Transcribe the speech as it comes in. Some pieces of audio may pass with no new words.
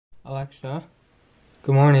Alexa,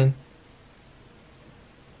 good morning.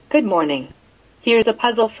 Good morning. Here's a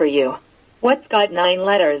puzzle for you. What's got 9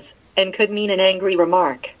 letters and could mean an angry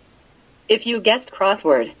remark? If you guessed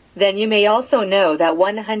crossword, then you may also know that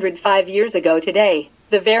 105 years ago today,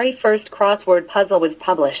 the very first crossword puzzle was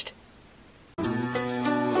published.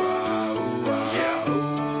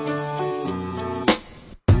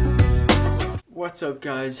 What's up,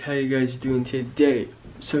 guys? How you guys doing today?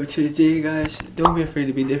 So today, guys, don't be afraid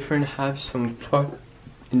to be different, have some fun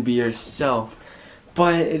and be yourself.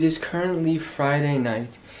 But it is currently Friday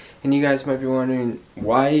night, and you guys might be wondering,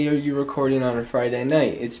 why are you recording on a Friday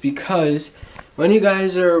night? It's because when you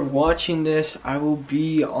guys are watching this, I will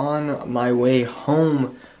be on my way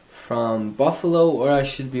home from Buffalo, or I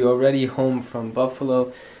should be already home from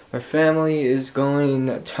Buffalo. My family is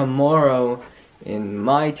going tomorrow in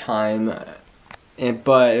my time,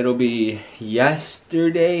 but it'll be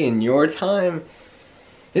yesterday in your time.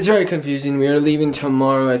 It's very confusing. We are leaving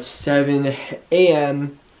tomorrow at 7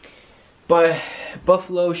 a.m. But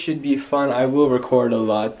Buffalo should be fun. I will record a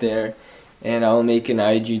lot there, and I'll make an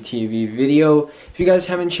IGTV video. If you guys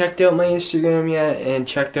haven't checked out my Instagram yet and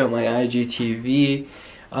checked out my IGTV,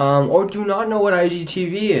 or do not know what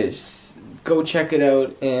IGTV is, go check it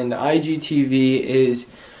out. And IGTV is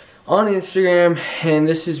on Instagram, and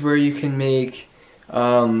this is where you can make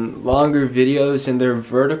longer videos, and they're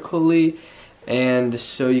vertically, and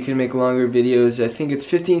so you can make longer videos. I think it's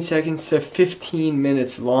 15 seconds to 15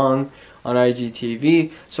 minutes long on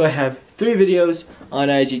IGTV. So I have 3 videos on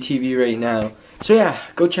IGTV right now. So yeah,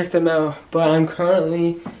 go check them out. But I'm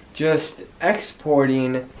currently just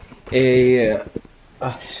exporting a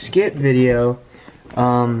skit video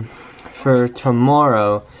for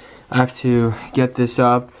tomorrow. I have to get this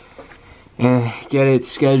up and get it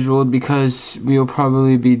scheduled because we'll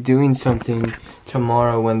probably be doing something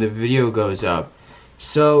tomorrow when the video goes up.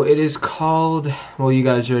 So it is called, well, you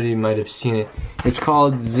guys already might have seen it. It's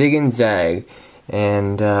called Zig and Zag,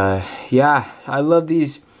 and yeah, I love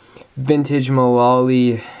these vintage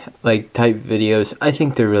Malali like type videos. I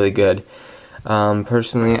think they're really good.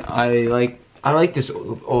 Personally, I like this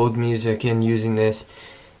old music and using this.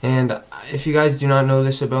 And if you guys do not know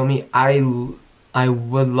this about me, I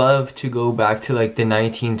would love to go back to like the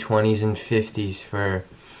 1920s and 50s for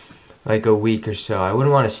like a week or so. I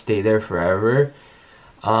wouldn't want to stay there forever.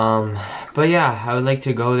 But yeah, I would like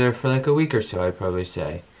to go there for like a week or so, I'd probably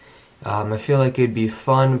say. I feel like it'd be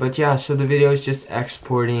fun. But yeah, so the video is just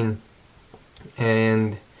exporting,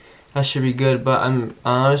 and that should be good. But I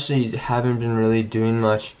honestly haven't been really doing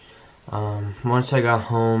much. Once I got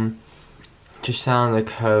home, just sat on the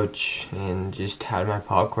couch and just had my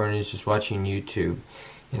popcorn and was just watching YouTube.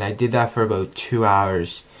 And I did that for about 2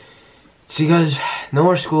 hours. So you guys, no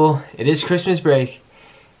more school. It is Christmas break.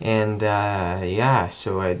 And yeah,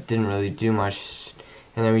 so I didn't really do much.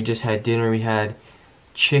 And then we just had dinner. We had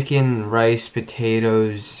chicken, rice,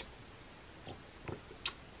 potatoes,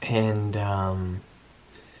 and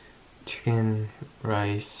chicken,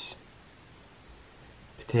 rice,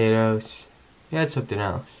 potatoes. We had something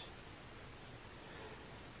else.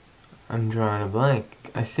 I'm drawing a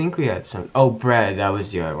blank. I think we had some, oh, bread, that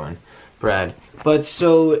was the other one. Bread. But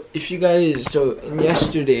so, if you guys, so in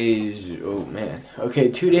yesterday's, oh man, okay,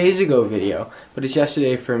 2 days ago video, but it's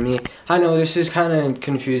yesterday for me. I know this is kind of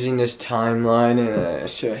confusing, this timeline, and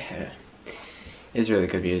so, it's really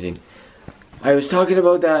confusing. I was talking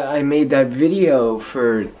about that, I made that video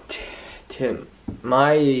for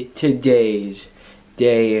today's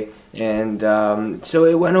day, and so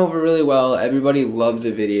it went over really well. Everybody loved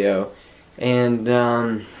the video, and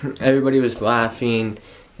everybody was laughing.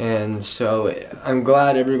 And so I'm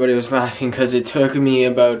glad everybody was laughing, because it took me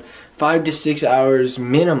about 5 to 6 hours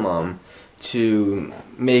minimum to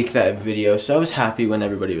make that video. So I was happy when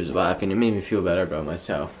everybody was laughing. It made me feel better about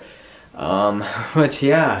myself. But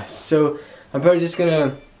yeah, so I'm probably just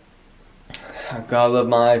gonna, God love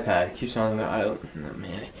my iPad. It keeps on, oh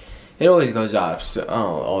man, it always goes off so,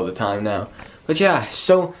 all the time now. But yeah,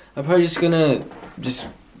 so I'm probably just gonna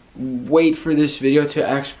wait for this video to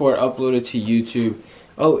export, upload it to YouTube.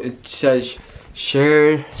 Oh, it says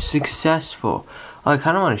share successful. Oh, I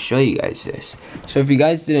kind of want to show you guys this. So if you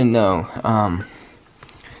guys didn't know,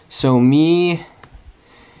 so me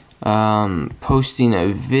posting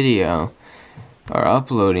a video or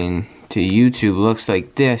uploading to YouTube looks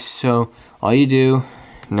like this. So all you do,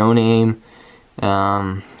 no name.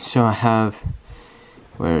 So I have,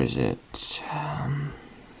 where is it?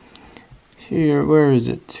 Here, where is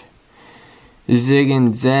it? Zig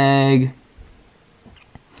and Zag.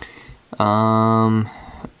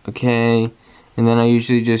 Okay, and then I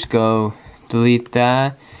usually just go delete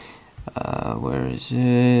that. Where is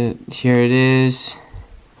it? Here it is.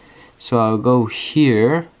 So I'll go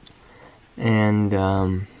here, and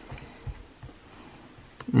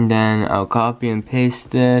then I'll copy and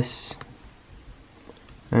paste this,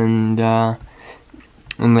 and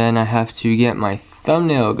then I have to get my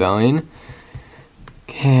thumbnail going.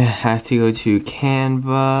 Okay, I have to go to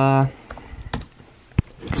Canva.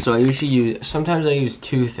 So I usually sometimes I use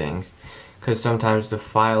two things, because sometimes the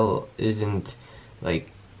file isn't,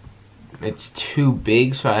 like, it's too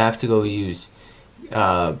big, so I have to go use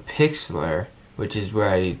Pixlr, which is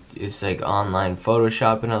where it's like online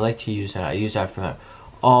Photoshop, and I like to use that. I use that for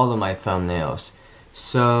all of my thumbnails.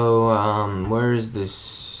 So where is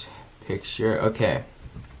this picture? Okay,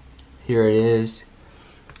 here it is.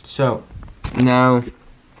 So now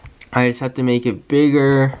I just have to make it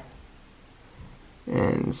bigger,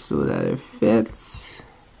 and so that it fits.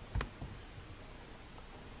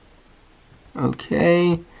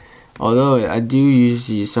 Okay, although I do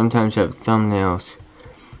usually sometimes have thumbnails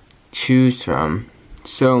choose from.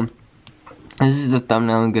 So this is the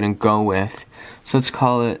thumbnail I'm gonna go with. So let's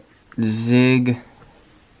call it Zig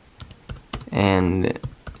and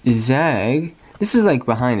Zag. This is like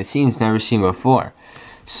behind the scenes, never seen before.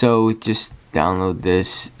 So just download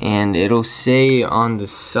this, and it'll say on the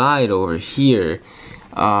side over here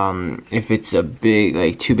if it's a big,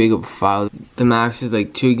 like too big of a file. The max is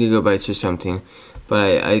like 2 gigabytes or something,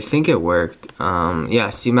 but I think it worked. Yeah,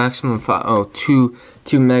 see, maximum file, oh, 2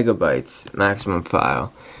 megabytes maximum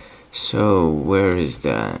file. So where is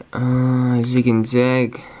that? Zig and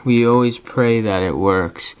Zag. We always pray that it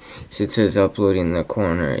works. So it says uploading in the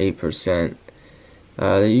corner, 8%.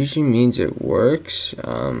 That usually means it works,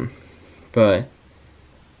 but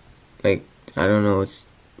like I don't know what's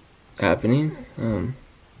happening.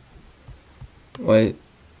 What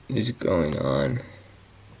is going on?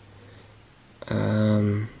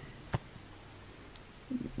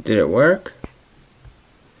 Did it work?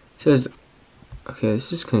 It says, okay,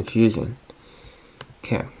 this is confusing.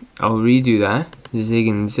 Okay, I'll redo that. Zig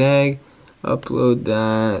and Zag, upload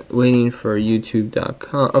that, waiting for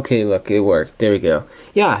youtube.com. Okay, look, it worked. There we go.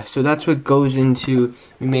 Yeah, so that's what goes into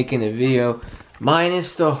me making a video,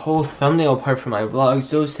 minus the whole thumbnail part for my vlogs.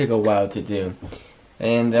 Those take a while to do.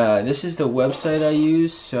 And this is the website I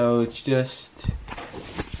use, so it's just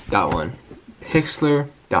that one,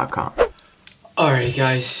 Pixlr.com. Alright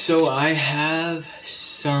guys, so I have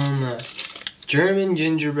some German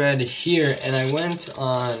gingerbread here, and I went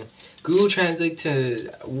on Google Translate to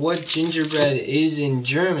what gingerbread is in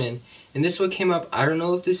German, and this is what came up. I don't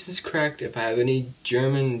know if this is correct, if I have any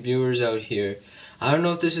German viewers out here. I don't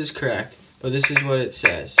know if this is correct, but this is what it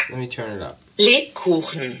says. Let me turn it up.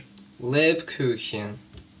 Lebkuchen. Lebkuchen.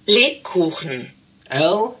 Lebkuchen.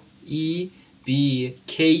 Lebkuchen.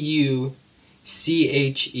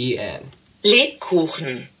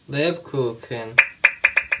 Lebkuchen. Lebkuchen.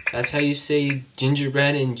 That's how you say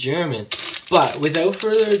gingerbread in German. But without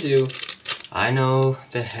further ado, I know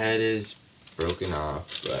the head is broken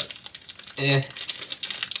off, but it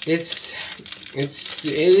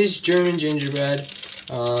is German gingerbread.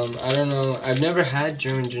 I don't know. I've never had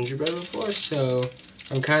German gingerbread before, so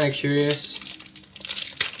I'm kind of curious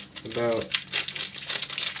about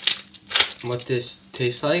what this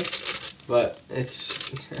tastes like. But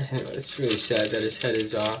it's really sad that his head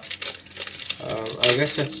is off. I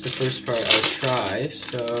guess that's the first part I'll try.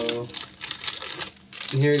 So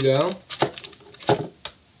here we go.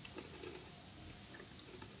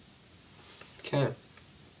 Okay.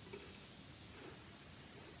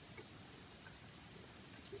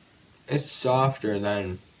 It's softer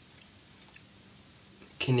than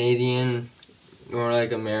Canadian, or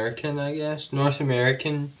like American, I guess. North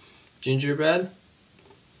American gingerbread.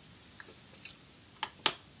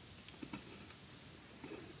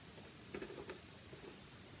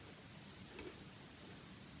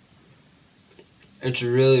 It's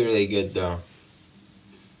really, really good though.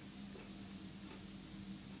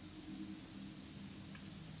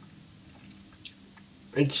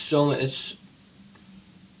 It's so much, it's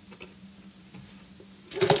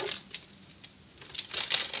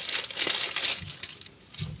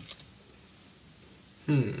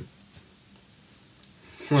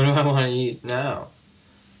what do I want to eat now?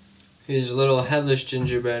 Here's a little headless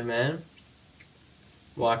gingerbread man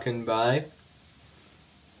walking by.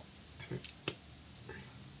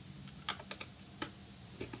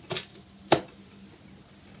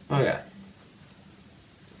 Oh yeah.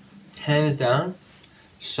 Hands down,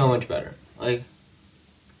 so much better. Like,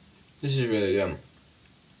 this is really good.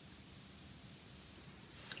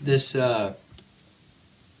 This, how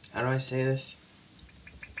do I say this?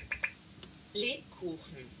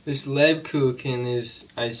 Lebkuchen. This Lebkuchen is...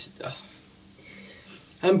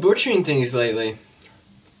 I'm butchering things lately.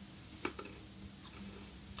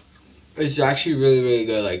 It's actually really, really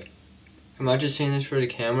good. Like, I'm not just saying this for the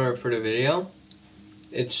camera or for the video.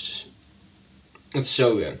 It's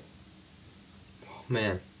so good. Oh,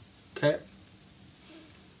 man. Okay.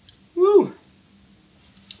 Woo!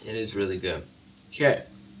 It is really good. Okay.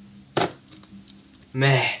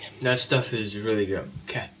 Man, that stuff is really good.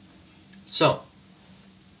 Okay. So,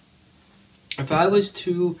 if I was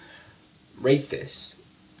to rate this,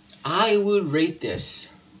 I would rate this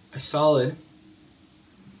a solid,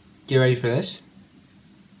 get ready for this,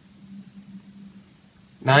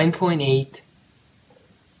 9.8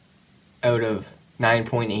 out of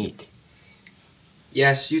 9.8.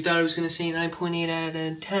 Yes, you thought I was going to say 9.8 out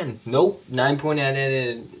of 10. Nope, 9.8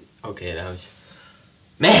 out of... Okay, that was...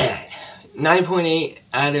 Man! 9.8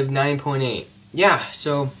 out of 9.8. Yeah,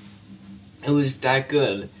 so it was that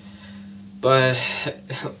good. But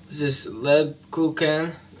is this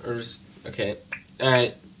Lebkuchen or just, okay? All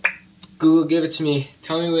right, Google, give it to me.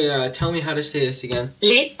 Tell me how to say this again.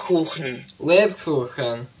 Lebkuchen.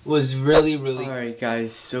 Lebkuchen was really, really. All right,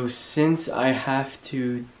 guys. So since I have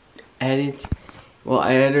to edit, well,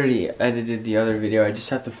 I already edited the other video. I just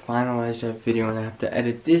have to finalize that video, and I have to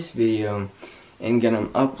edit this video and get them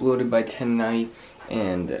uploaded by tonight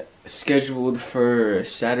and scheduled for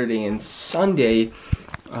Saturday and Sunday,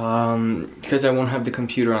 because I won't have the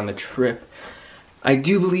computer on the trip. I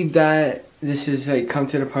do believe that this is like come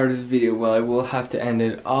to the part of the video where I will have to end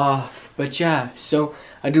it off, but yeah, so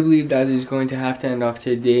I do believe that is going to have to end off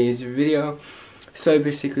today's video. So I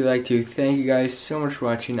basically like to thank you guys so much for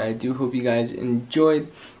watching. I do hope you guys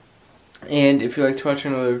enjoyed, and if you like to watch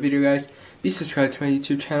another video, guys, be subscribed to my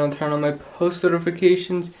YouTube channel, turn on my post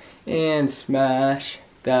notifications, and smash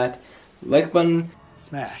that like button.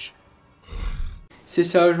 Smash.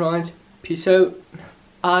 Sis Lines, peace out.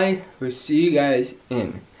 I will see you guys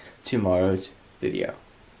in tomorrow's video.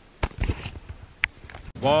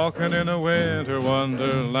 Walking in a winter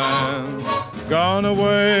wonderland, gone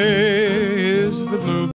away is the blue